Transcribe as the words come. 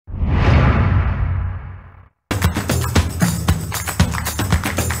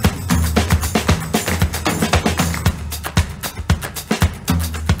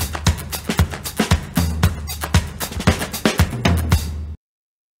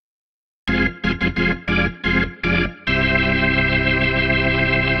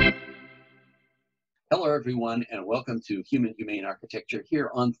everyone, and welcome to Human Humane Architecture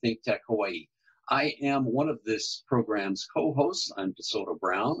here on ThinkTech Hawaii. I am one of this program's co-hosts. I'm DeSoto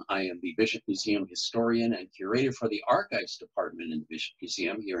Brown. I am the Bishop Museum historian and curator for the Archives Department in the Bishop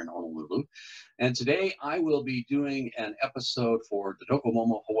Museum here in Honolulu. And today I will be doing an episode for the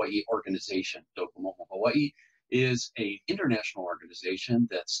Docomomo Hawaii organization. Docomomo Hawaii is an international organization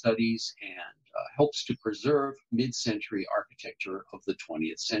that studies and helps to preserve mid-century architecture of the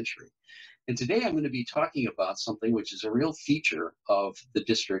 20th century. And today I'm going to be talking about something which is a real feature of the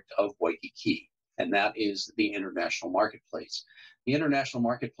district of Waikīkī, and that is the international marketplace. The international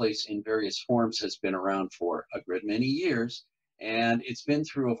marketplace in various forms has been around for a good many years, and it's been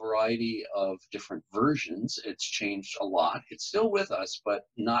through a variety of different versions. It's changed a lot. It's still with us, but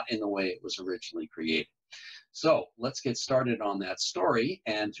not in the way it was originally created. So let's get started on that story,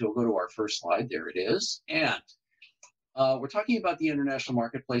 and we'll go to our first slide. There it is. And we're talking about the international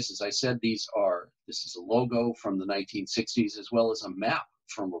marketplace. As I said, this is a logo from the 1960s, as well as a map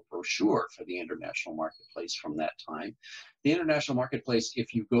from a brochure for the international marketplace from that time. The international marketplace,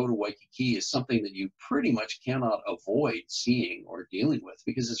 if you go to Waikīkī, is something that you pretty much cannot avoid seeing or dealing with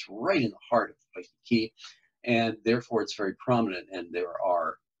because it's right in the heart of Waikīkī, and therefore it's very prominent, and there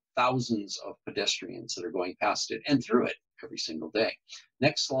are thousands of pedestrians that are going past it and through it every single day.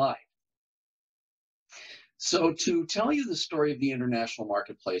 Next slide. So to tell you the story of the international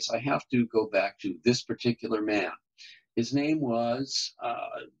marketplace, I have to go back to this particular man. His name was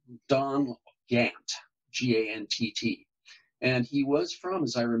Don Gant, G-A-N-T-T. And he was from,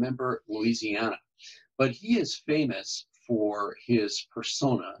 as I remember, Louisiana. But he is famous for his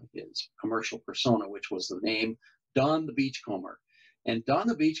persona, his commercial persona, which was the name Don the Beachcomber. And Don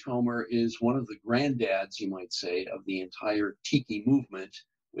the Beachcomber is one of the granddads, you might say, of the entire tiki movement,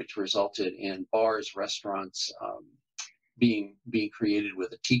 which resulted in bars, restaurants being created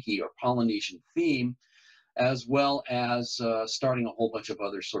with a tiki or Polynesian theme, as well as starting a whole bunch of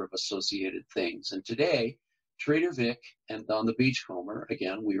other sort of associated things. And today, Trader Vic and Don the Beachcomber,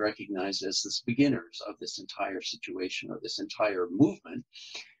 again, we recognize as the beginners of this entire situation or this entire movement.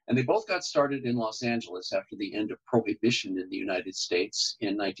 And they both got started in Los Angeles after the end of Prohibition in the United States in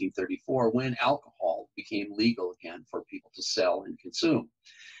 1934, when alcohol became legal again for people to sell and consume.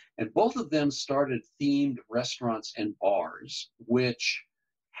 And both of them started themed restaurants and bars, which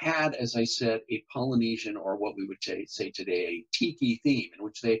had, as I said, a Polynesian, or what we would say today, a tiki theme, in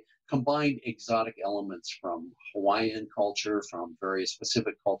which they combined exotic elements from Hawaiian culture, from various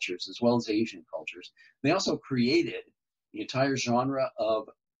Pacific cultures, as well as Asian cultures. They also created the entire genre of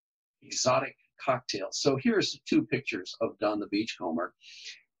exotic cocktails. So here's two pictures of Don the Beachcomber.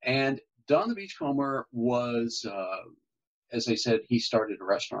 And Don the Beachcomber was, as I said, he started a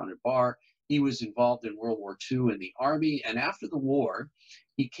restaurant and bar. He was involved in World War II in the Army. And after the war,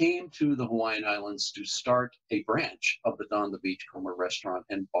 he came to the Hawaiian Islands to start a branch of the Don the Beachcomber restaurant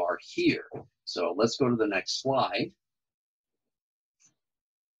and bar here. So let's go to the next slide.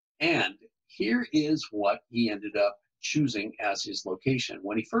 And here is what he ended up choosing as his location.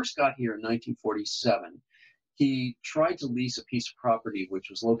 When he first got here in 1947, he tried to lease a piece of property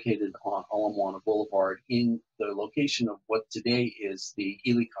which was located on Ala Moana Boulevard in the location of what today is the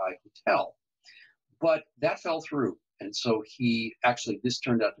Ilikai Hotel. But that fell through. And so this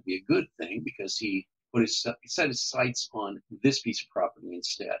turned out to be a good thing because he set his sights on this piece of property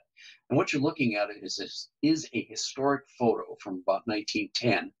instead. And what you're looking at is a historic photo from about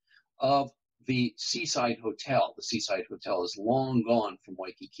 1910 of the Seaside Hotel. The Seaside Hotel is long gone from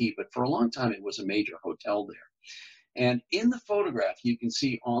Waikīkī, but for a long time it was a major hotel there. And in the photograph, you can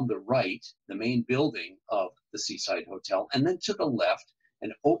see on the right, the main building of the Seaside Hotel, and then to the left,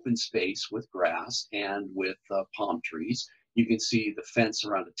 an open space with grass and with palm trees. You can see the fence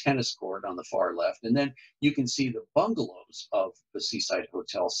around a tennis court on the far left, and then you can see the bungalows of the Seaside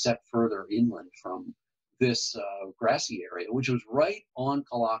Hotel set further inland from this grassy area, which was right on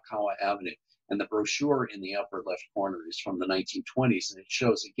Kalakaua Avenue. And the brochure in the upper left corner is from the 1920s, and it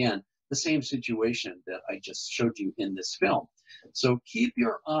shows, again, the same situation that I just showed you in this film. So keep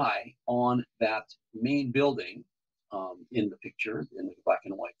your eye on that main building in the picture, in the black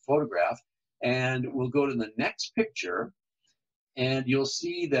and white photograph, and we'll go to the next picture, and you'll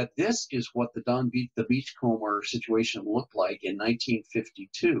see that this is what the Beachcomber situation looked like in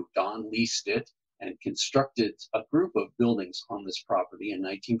 1952. Don leased it and constructed a group of buildings on this property in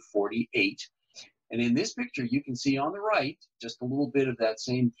 1948. And in this picture, you can see on the right, just a little bit of that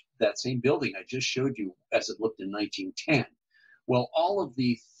same building I just showed you as it looked in 1910. Well, all of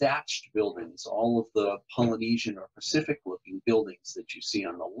the thatched buildings, all of the Polynesian or Pacific-looking buildings that you see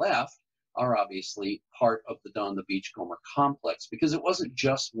on the left are obviously part of the Don the Beachcomber complex, because it wasn't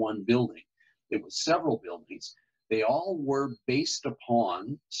just one building. It was several buildings. They all were based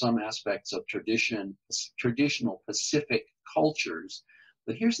upon some aspects of traditional Pacific cultures.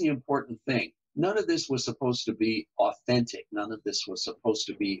 But here's the important thing. None of this was supposed to be authentic. None of this was supposed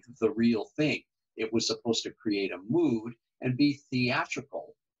to be the real thing. It was supposed to create a mood and be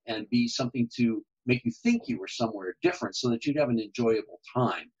theatrical and be something to make you think you were somewhere different so that you'd have an enjoyable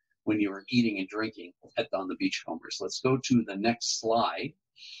time when you were eating and drinking at Don the Beachcombers. Let's go to the next slide.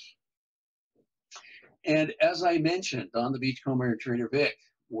 And as I mentioned, Don the Beachcomber and Trader Vic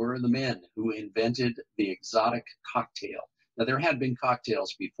were the men who invented the exotic cocktail. Now, there had been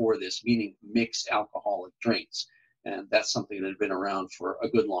cocktails before this, meaning mixed alcoholic drinks. And that's something that had been around for a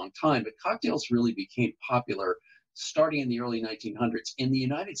good long time. But cocktails really became popular starting in the early 1900s. In the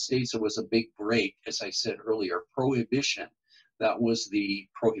United States, there was a big break, as I said earlier, prohibition. That was the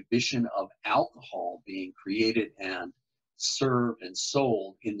prohibition of alcohol being created and served and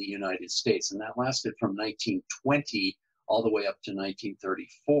sold in the United States. And that lasted from 1920 all the way up to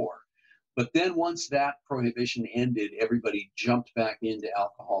 1934. But then once that prohibition ended, everybody jumped back into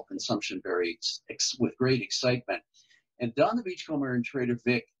alcohol consumption with great excitement. And Don the Beachcomber and Trader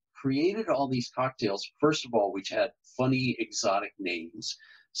Vic created all these cocktails, first of all, which had funny, exotic names.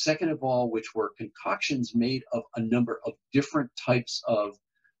 Second of all, which were concoctions made of a number of different types of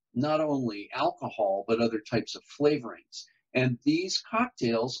not only alcohol, but other types of flavorings. And these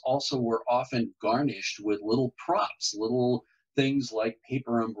cocktails also were often garnished with little props, little things like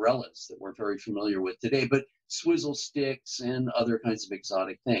paper umbrellas that we're very familiar with today, but swizzle sticks and other kinds of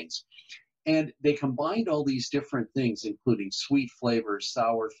exotic things. And they combined all these different things, including sweet flavors,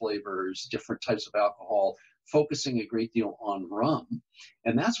 sour flavors, different types of alcohol, focusing a great deal on rum.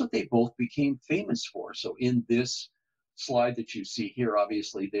 And that's what they both became famous for. So in this slide that you see here,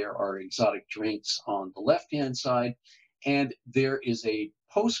 obviously there are exotic drinks on the left-hand side, and there is a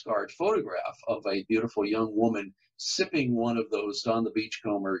postcard photograph of a beautiful young woman sipping one of those Don the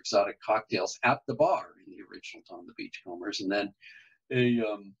Beachcomber exotic cocktails at the bar in the original Don the Beachcombers, and then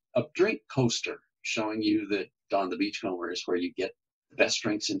a drink coaster showing you that Don the Beachcomber is where you get the best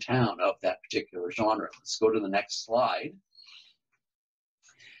drinks in town of that particular genre. Let's go to the next slide.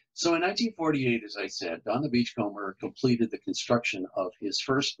 So in 1948, as I said, Don the Beachcomber completed the construction of his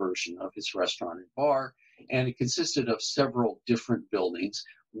first version of his restaurant and bar, and it consisted of several different buildings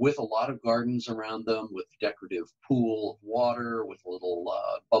with a lot of gardens around them, with decorative pool of water, with a little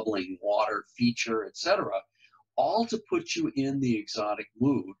bubbling water feature, etc., all to put you in the exotic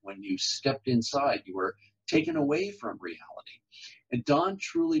mood. When you stepped inside, you were taken away from reality. And Don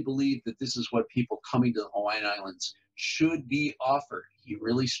truly believed that this is what people coming to the Hawaiian Islands should be offered. He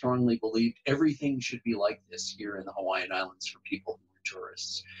really strongly believed everything should be like this here in the Hawaiian Islands for people who were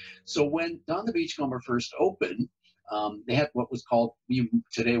tourists. So when Don the Beachcomber first opened, they had what was called, we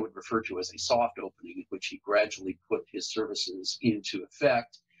today would refer to as a soft opening, in which he gradually put his services into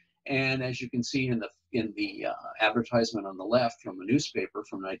effect. And as you can see in the advertisement on the left from a newspaper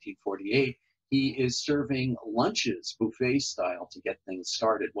from 1948, he is serving lunches, buffet style, to get things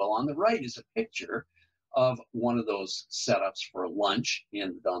started. Well, on the right is a picture of one of those setups for lunch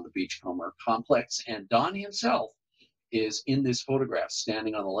in the Don the Beachcomber complex. And Don himself is in this photograph,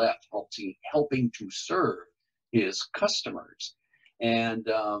 standing on the left, helping to serve his customers. And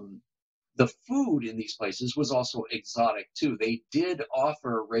the food in these places was also exotic too. They did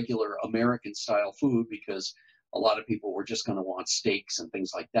offer regular American style food because a lot of people were just going to want steaks and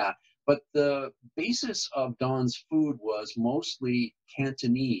things like that. But the basis of Don's food was mostly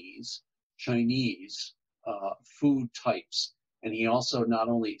Cantonese, Chinese food types. And he also not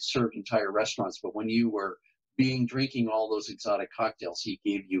only served entire restaurants, but when you were drinking all those exotic cocktails, he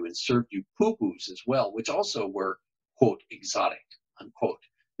gave you and served you pupus as well, which also were, quote, exotic, unquote.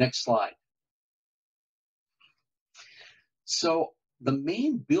 Next slide. So the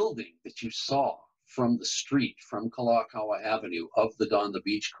main building that you saw from the street, from Kalakaua Avenue, of the Don the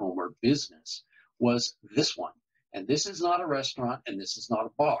Beachcomber business was this one. And this is not a restaurant, and this is not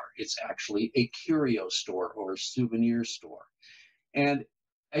a bar. It's actually a curio store or a souvenir store. And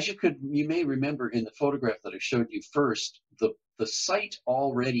as you may remember in the photograph that I showed you first, the site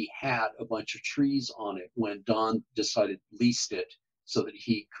already had a bunch of trees on it when Don leased it so that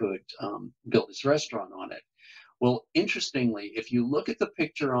he could build his restaurant on it. Well, interestingly, if you look at the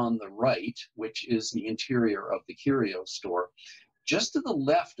picture on the right, which is the interior of the curio store, just to the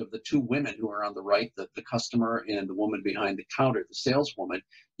left of the two women who are on the right, the customer and the woman behind the counter, the saleswoman,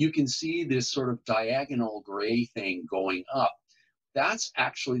 you can see this sort of diagonal gray thing going up. That's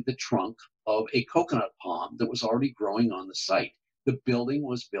actually the trunk of a coconut palm that was already growing on the site. The building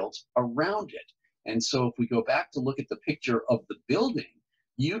was built around it. And so if we go back to look at the picture of the building,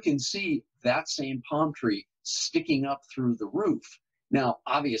 you can see that same palm tree sticking up through the roof. Now,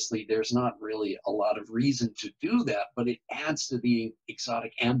 obviously, there's not really a lot of reason to do that, but it adds to the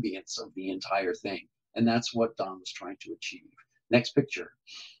exotic ambience of the entire thing. And that's what Don was trying to achieve. Next picture.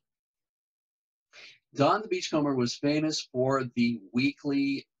 Don the Beachcomber was famous for the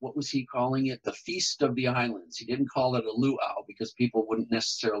weekly, what was he calling it? The Feast of the Islands. He didn't call it a luau because people wouldn't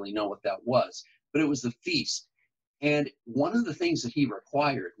necessarily know what that was, but it was the feast. And one of the things that he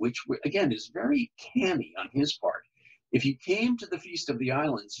required, which again is very canny on his part, if you came to the Feast of the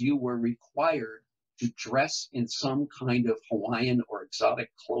Islands, you were required to dress in some kind of Hawaiian or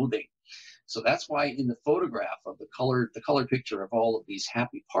exotic clothing. So that's why in the photograph of the color picture of all of these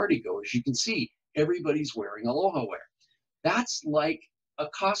happy partygoers, you can see everybody's wearing aloha wear. That's like a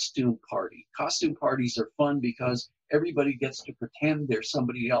costume party. Costume parties are fun because everybody gets to pretend they're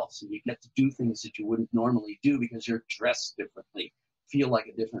somebody else, and you get to do things that you wouldn't normally do because you're dressed differently, feel like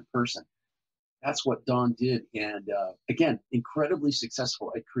a different person. That's what Don did, and again, incredibly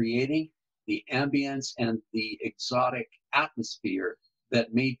successful at creating the ambience and the exotic atmosphere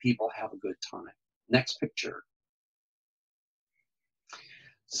that made people have a good time. Next picture.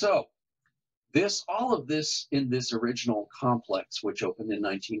 So, all of this in this original complex, which opened in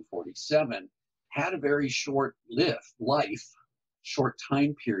 1947, had a very short life, short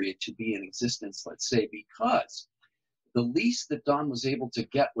time period to be in existence, let's say, because the lease that Don was able to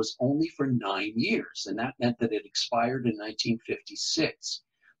get was only for 9 years, and that meant that it expired in 1956.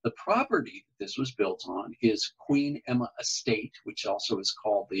 The property this was built on is Queen Emma Estate, which also is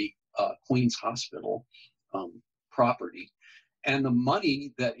called the Queen's Hospital property. And the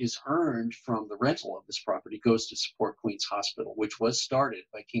money that is earned from the rental of this property goes to support Queen's Hospital, which was started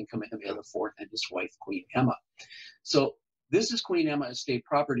by King Kamehameha IV and his wife, Queen Emma. So this is Queen Emma Estate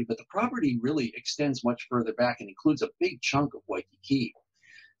property, but the property really extends much further back and includes a big chunk of Waikīkī.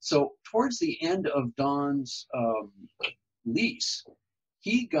 So towards the end of Don's lease,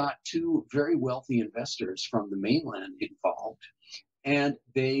 he got two very wealthy investors from the mainland involved. And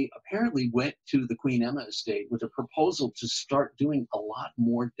they apparently went to the Queen Emma Estate with a proposal to start doing a lot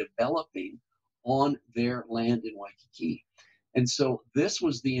more developing on their land in Waikīkī. And so this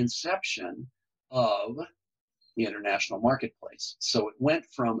was the inception of the international marketplace. So it went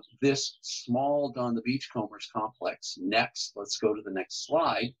from this small Don the Beachcombers complex, next, let's go to the next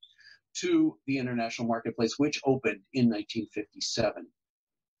slide, to the international marketplace, which opened in 1957.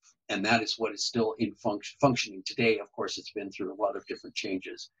 And that is what is still in functioning today. Of course, it's been through a lot of different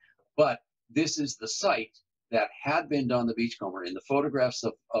changes. But this is the site that had been Don the Beachcomber. In the photographs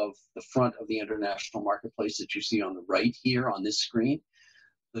of the front of the international marketplace that you see on the right here on this screen,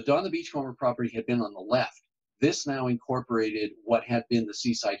 the Don the Beachcomber property had been on the left. This now incorporated what had been the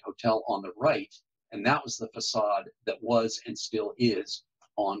Seaside Hotel on the right, and that was the facade that was and still is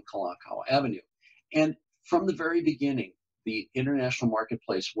on Kalakaua Avenue. And from the very beginning, the international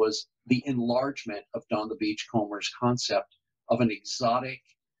marketplace was the enlargement of Don the Beachcomber's concept of an exotic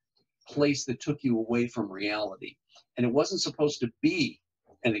place that took you away from reality. And it wasn't supposed to be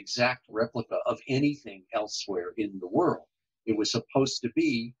an exact replica of anything elsewhere in the world. It was supposed to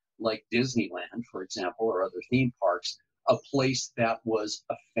be like Disneyland, for example, or other theme parks, a place that was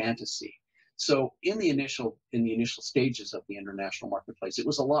a fantasy. So in the initial stages of the international marketplace, it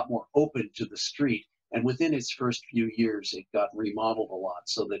was a lot more open to the street. And within its first few years, it got remodeled a lot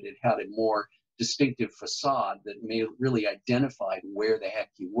so that it had a more distinctive facade that really identified where the heck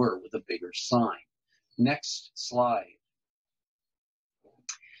you were with a bigger sign. Next slide.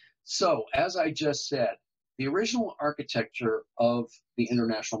 So, as I just said, the original architecture of the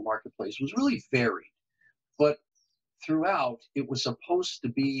international marketplace was really varied, but throughout, it was supposed to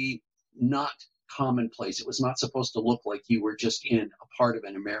be not commonplace. It was not supposed to look like you were just in a part of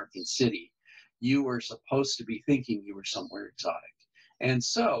an American city. You were supposed to be thinking you were somewhere exotic. And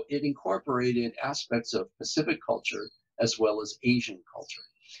so it incorporated aspects of Pacific culture as well as Asian culture.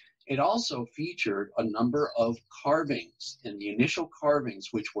 It also featured a number of carvings, and the initial carvings,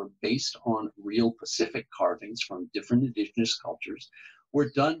 which were based on real Pacific carvings from different indigenous cultures, were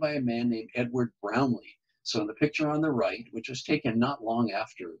done by a man named Edward Brownlee. So in the picture on the right, which was taken not long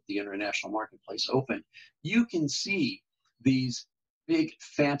after the international marketplace opened, you can see these big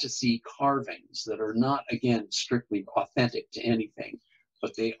fantasy carvings that are not, again, strictly authentic to anything,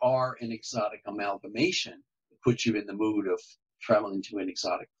 but they are an exotic amalgamation that puts you in the mood of traveling to an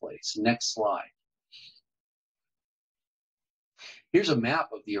exotic place. Next slide. Here's a map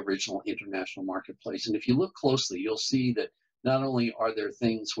of the original international marketplace. And if you look closely, you'll see that not only are there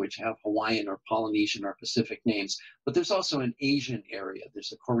things which have Hawaiian or Polynesian or Pacific names, but there's also an Asian area.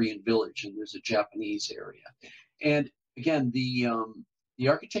 There's a Korean village and there's a Japanese area. And again, the The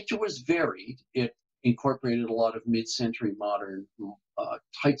architecture was varied. It incorporated a lot of mid-century modern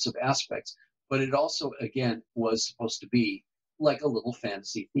types of aspects, but it also, again, was supposed to be like a little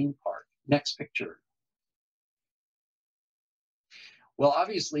fantasy theme park. Next picture. Well,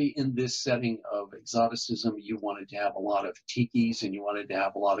 obviously, in this setting of exoticism, you wanted to have a lot of tikis and you wanted to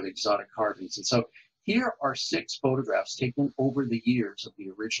have a lot of exotic carvings. And so here are 6 photographs taken over the years of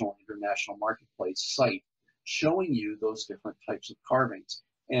the original International Marketplace site, showing you those different types of carvings.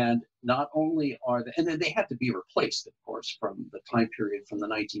 And not only are they, and then they had to be replaced, of course, from the time period from the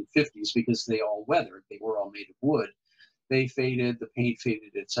 1950s because they all weathered. They were all made of wood. They faded, the paint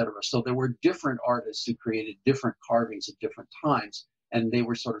faded, etc. So there were different artists who created different carvings at different times, and they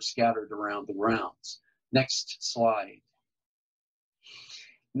were sort of scattered around the grounds. Next slide.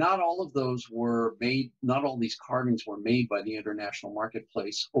 Not all of those were made, not all these carvings were made by the International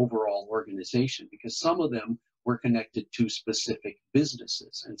Marketplace overall organization, because some of them were connected to specific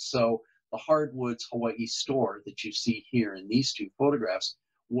businesses. And so the Hardwoods Hawaii store that you see here in these 2 photographs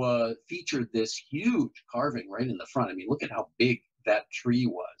featured this huge carving right in the front. I mean, look at how big that tree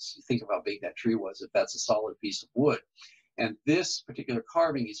was. You think of how big that tree was if that's a solid piece of wood. And this particular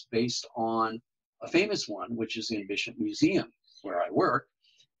carving is based on a famous one, which is in Bishop Museum, where I work.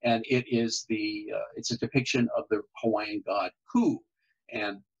 And it is it's a depiction of the Hawaiian god Ku.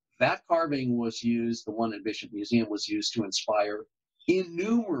 And that carving was used, the one in Bishop Museum was used to inspire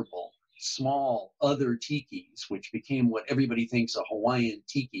innumerable small other tikis, which became what everybody thinks a Hawaiian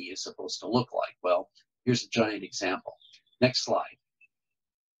tiki is supposed to look like. Well, here's a giant example. Next slide.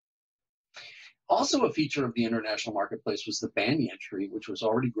 Also a feature of the International Marketplace was the banyan tree, which was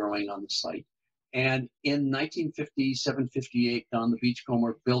already growing on the site. And in 1957-58, Don the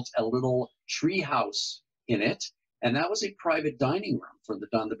Beachcomber built a little tree house in it. And that was a private dining room for the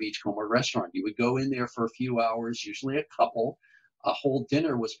Don the Beachcomber restaurant. You would go in there for a few hours, usually a couple. A whole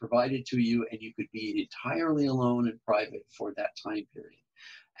dinner was provided to you, and you could be entirely alone and private for that time period.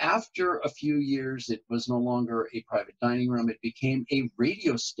 After a few years, it was no longer a private dining room. It became a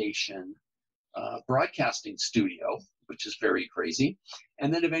radio station broadcasting studio, which is very crazy.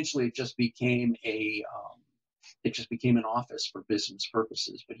 And then eventually it just became an office for business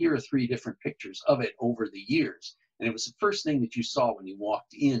purposes. But here are 3 different pictures of it over the years. And it was the first thing that you saw when you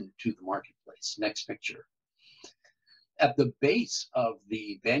walked into the marketplace. Next picture. At the base of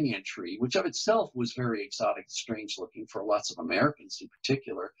the banyan tree, which of itself was very exotic, strange looking for lots of Americans in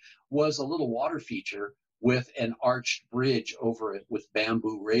particular, was a little water feature with an arched bridge over it with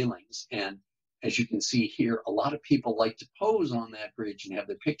bamboo railings. And as you can see here, a lot of people like to pose on that bridge and have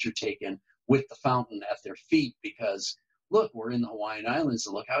their picture taken with the fountain at their feet because, look, we're in the Hawaiian Islands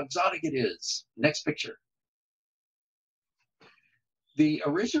and look how exotic it is. Next picture. The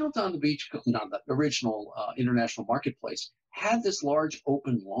original International Marketplace had this large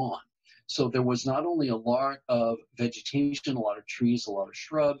open lawn. So there was not only a lot of vegetation, a lot of trees, a lot of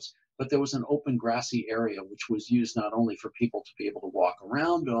shrubs, but there was an open grassy area which was used not only for people to be able to walk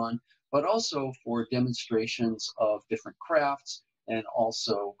around on, but also for demonstrations of different crafts and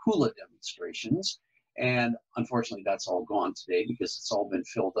also hula demonstrations. And unfortunately, that's all gone today because it's all been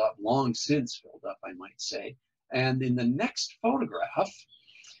filled up, long since filled up, I might say. And in the next photograph,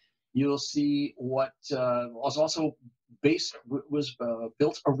 you'll see what was also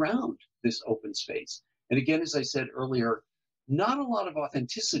built around this open space. And again, as I said earlier, not a lot of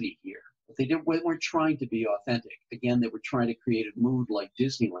authenticity here. But they weren't trying to be authentic. Again, they were trying to create a mood like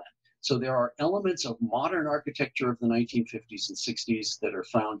Disneyland. So there are elements of modern architecture of the 1950s and 60s that are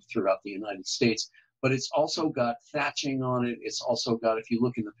found throughout the United States, but it's also got thatching on it. It's also got, if you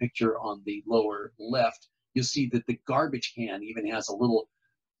look in the picture on the lower left, you'll see that the garbage can even has a little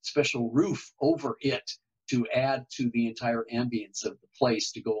special roof over it to add to the entire ambience of the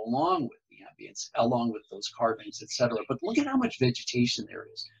place to go along with the ambience, along with those carvings, etc. But look at how much vegetation there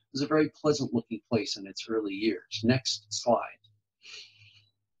is. It was a very pleasant looking place in its early years. Next slide.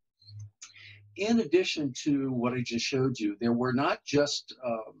 In addition to what I just showed you, there were not just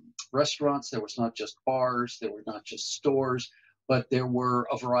restaurants, there was not just bars, there were not just stores, but there were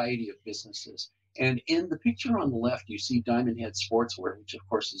a variety of businesses. And in the picture on the left, you see Diamond Head Sportswear, which of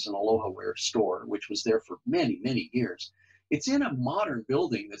course is an Aloha Wear store, which was there for many, many years. It's in a modern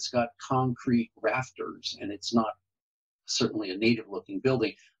building that's got concrete rafters, and it's not certainly a native looking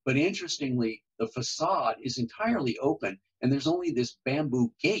building. But interestingly, the facade is entirely open, and there's only this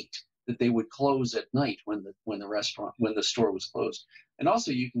bamboo gate that they would close at night when the store was closed. And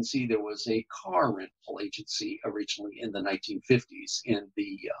also you can see there was a car rental agency originally in the 1950s in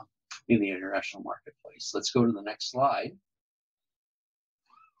the International Marketplace. Let's go to the next slide.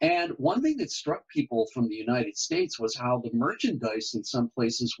 And one thing that struck people from the United States was how the merchandise in some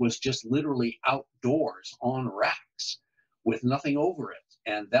places was just literally outdoors on racks with nothing over it.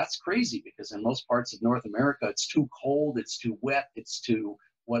 And that's crazy because in most parts of North America, it's too cold, it's too wet, it's too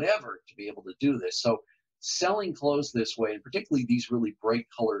whatever to be able to do this. So selling clothes this way, and particularly these really bright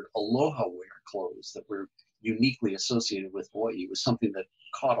colored aloha wear clothes that were uniquely associated with Hawaii, was something that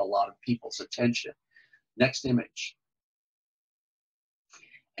caught a lot of people's attention. Next image.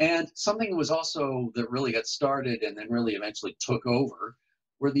 And something was also that really got started and then really eventually took over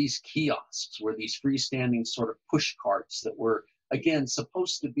were these kiosks, were these freestanding sort of push carts that were, again,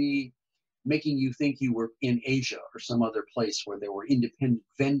 supposed to be making you think you were in Asia or some other place where there were independent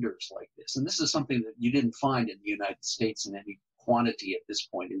vendors like this. And this is something that you didn't find in the United States in any quantity at this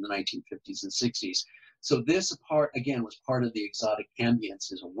point in the 1950s and 60s. So this part, again, was part of the exotic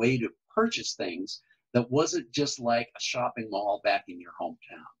ambience as a way to purchase things that wasn't just like a shopping mall back in your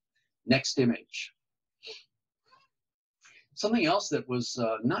hometown. Next image. Something else that was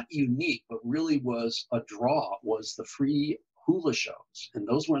not unique, but really was a draw, was the free hula shows. And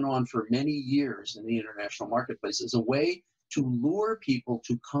those went on for many years in the international marketplace as a way to lure people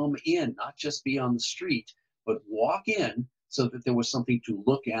to come in, not just be on the street, but walk in so that there was something to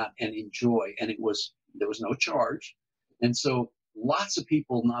look at and enjoy. And there was no charge. And so lots of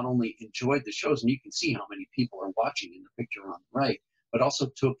people not only enjoyed the shows, and you can see how many people are watching in the picture on the right, but also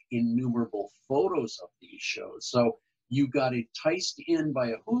took innumerable photos of these shows. So you got enticed in by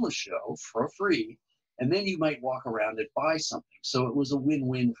a hula show for free, and then you might walk around and buy something. So it was a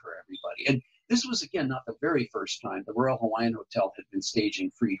win-win for everybody. And this was, again, not the very first time. The Royal Hawaiian Hotel had been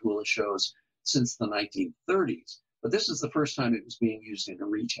staging free hula shows since the 1930s, but this is the first time it was being used in a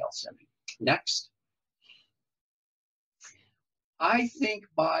retail setting. Next. I think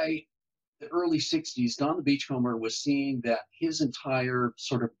by the early 60s, Don the Beachcomber was seeing that his entire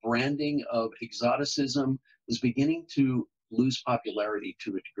sort of branding of exoticism was beginning to lose popularity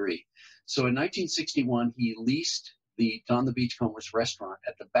to a degree. So in 1961, he leased the Don the Beachcomber's restaurant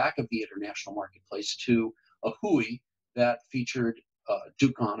at the back of the international marketplace to a hui that featured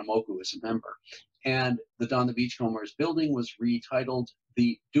Duke Kahanamoku as a member. And the Don the Beachcomber's building was retitled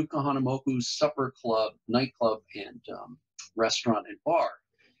the Duke Kahanamoku's Supper Club, Nightclub, and Restaurant and Bar.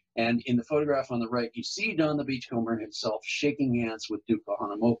 And in the photograph on the right, you see Don the Beachcomber himself shaking hands with Duke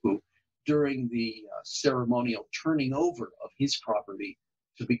Kahanamoku during the ceremonial turning over of his property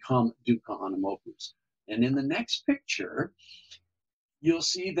to become Duke Kahanamoku's. And in the next picture, you'll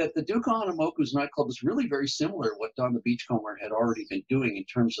see that the Duke Kahanamoku's nightclub is really very similar to what Don the Beachcomber had already been doing in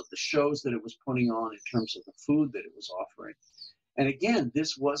terms of the shows that it was putting on, in terms of the food that it was offering. And again,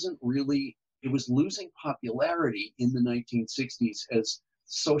 this wasn't really, it was losing popularity in the 1960s as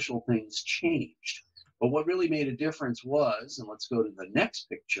social things changed. But what really made a difference was, and let's go to the next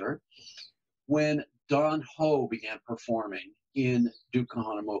picture, when Don Ho began performing in Duke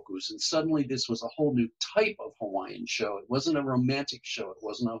Kahanamoku's. And suddenly this was a whole new type of Hawaiian show. It wasn't a romantic show. It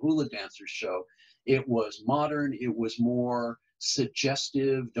wasn't a hula dancer show. It was modern. It was more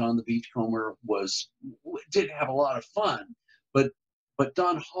suggestive. Don the Beachcomber did have a lot of fun, but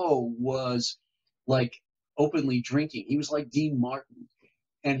Don Ho was like openly drinking. He was like Dean Martin.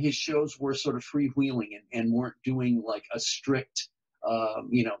 And his shows were sort of freewheeling and weren't doing like a strict,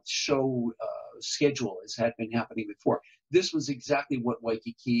 show schedule as had been happening before. This was exactly what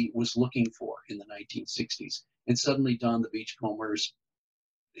Waikīkī was looking for in the 1960s. And suddenly Don the Beachcomber's,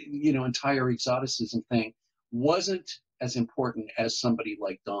 entire exoticism thing wasn't as important as somebody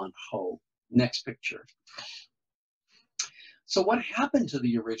like Don Ho. Next picture. So what happened to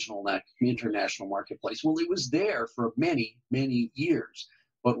the original international marketplace? Well, it was there for many, many years.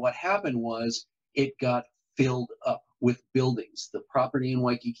 But what happened was it got filled up with buildings. The property in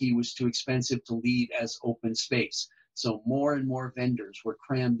Waikīkī was too expensive to leave as open space. So more and more vendors were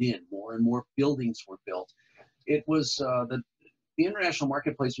crammed in, more and more buildings were built. It was, the international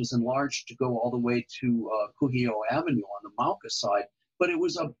marketplace was enlarged to go all the way to Kuhio Avenue on the Mauka side, but it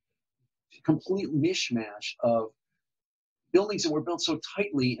was a complete mishmash of buildings that were built so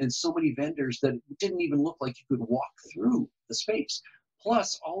tightly and so many vendors that it didn't even look like you could walk through the space.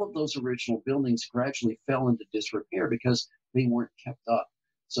 Plus, all of those original buildings gradually fell into disrepair because they weren't kept up.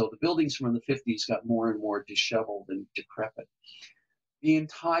 So the buildings from the 50s got more and more disheveled and decrepit. The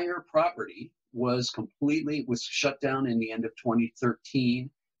entire property was shut down in the end of 2013,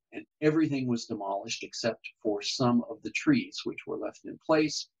 and everything was demolished except for some of the trees, which were left in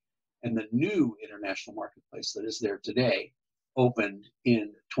place. And the new international marketplace that is there today opened in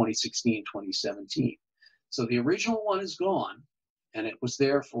 2016, 2017. So the original one is gone. And it was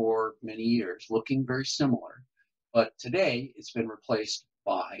there for many years, looking very similar. But today, it's been replaced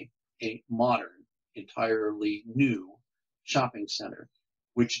by a modern, entirely new shopping center,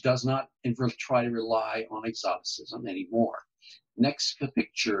 which does not try to rely on exoticism anymore. Next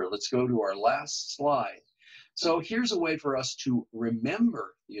picture, let's go to our last slide. So here's a way for us to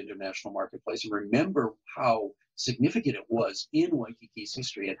remember the international marketplace and remember how significant it was in Waikiki's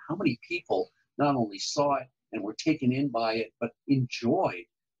history and how many people not only saw it and were taken in by it, but enjoyed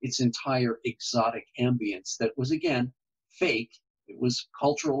its entire exotic ambience that was, again, fake. It was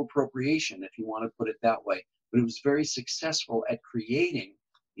cultural appropriation, if you want to put it that way, but it was very successful at creating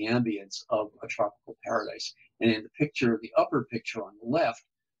the ambience of a tropical paradise. And in the picture, the upper picture on the left,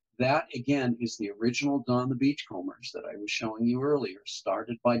 that again is the original Don the Beachcombers that I was showing you earlier,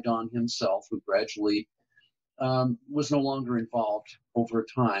 started by Don himself, who gradually was no longer involved over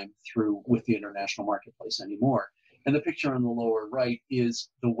time with the international marketplace anymore. And the picture on the lower right is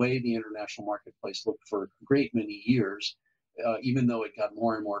the way the international marketplace looked for a great many years, even though it got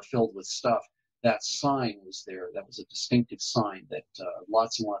more and more filled with stuff. That sign was there. That was a distinctive sign that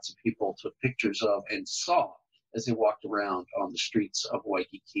lots and lots of people took pictures of and saw as they walked around on the streets of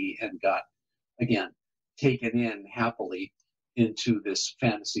Waikīkī and got, again, taken in happily into this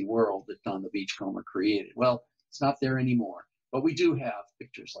fantasy world that Don the Beachcomber created. Well, it's not there anymore, but we do have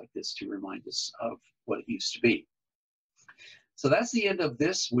pictures like this to remind us of what it used to be. So that's the end of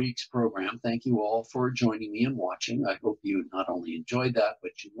this week's program. Thank you all for joining me and watching. I hope you not only enjoyed that,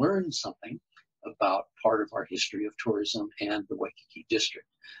 but you learned something about part of our history of tourism and the Waikīkī district.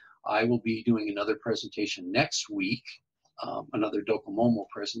 I will be doing another presentation next week, another Docomomo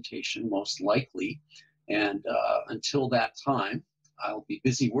presentation, most likely. And until that time, I'll be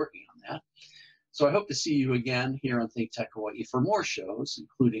busy working on that. So I hope to see you again here on ThinkTech Hawaii for more shows,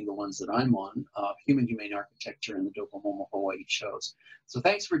 including the ones that I'm on, Human Humane Architecture and the Docomomo Hawaii shows. So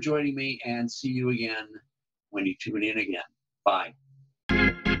thanks for joining me, and see you again when you tune in again. Bye.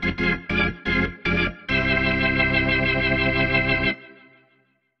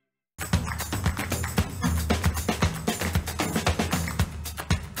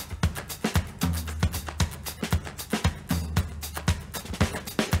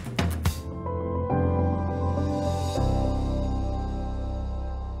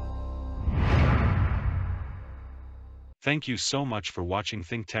 Thank you so much for watching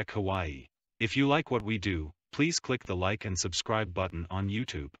ThinkTech Hawaii. If you like what we do, please click the like and subscribe button on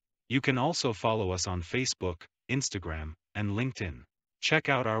YouTube. You can also follow us on Facebook, Instagram, and LinkedIn. Check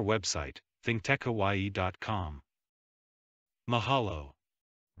out our website, thinktechhawaii.com. Mahalo.